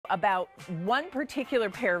about one particular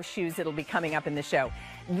pair of shoes that'll be coming up in the show.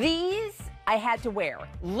 These I had to wear.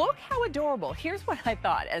 Look how adorable. Here's what I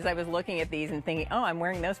thought as I was looking at these and thinking, oh, I'm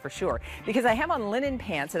wearing those for sure. Because I have on linen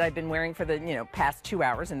pants that I've been wearing for the, past 2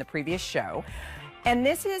 hours in the previous show. And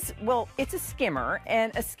this is, well, it's a skimmer.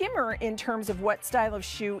 And a skimmer, in terms of what style of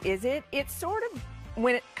shoe is it, it's sort of,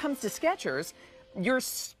 when it comes to Skechers, your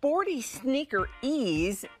sporty sneaker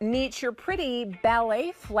ease meets your pretty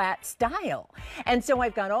ballet flat style. And so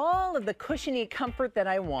I've got all of the cushiony comfort that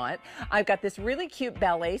I want. I've got this really cute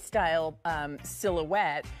ballet style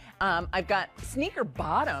silhouette. I've got sneaker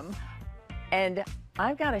bottom, and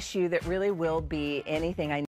I've got a shoe that really will be anything I need.